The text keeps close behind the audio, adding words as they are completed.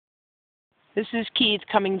This is Keith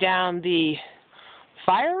coming down the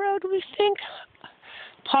fire road, we think.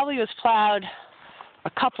 Probably was plowed a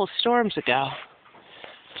couple storms ago.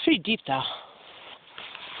 It's pretty deep, though.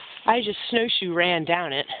 I just snowshoe ran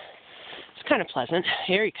down it. It's kind of pleasant.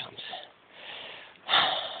 Here he comes.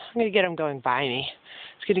 I'm going to get him going by me.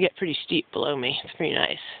 It's going to get pretty steep below me. It's pretty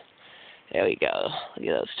nice. There we go. Look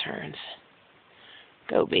at those turns.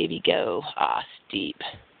 Go, baby, go. Ah, steep.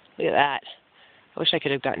 Look at that. I wish I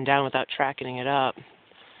could have gotten down without tracking it up.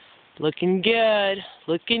 Looking good.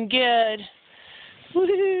 Looking good.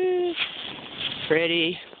 Woohoo!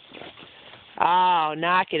 Pretty. Oh,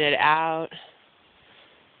 knocking it out.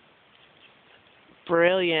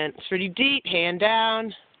 Brilliant. It's pretty deep. Hand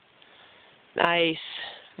down. Nice.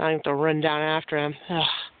 Now I have to run down after him. Ugh.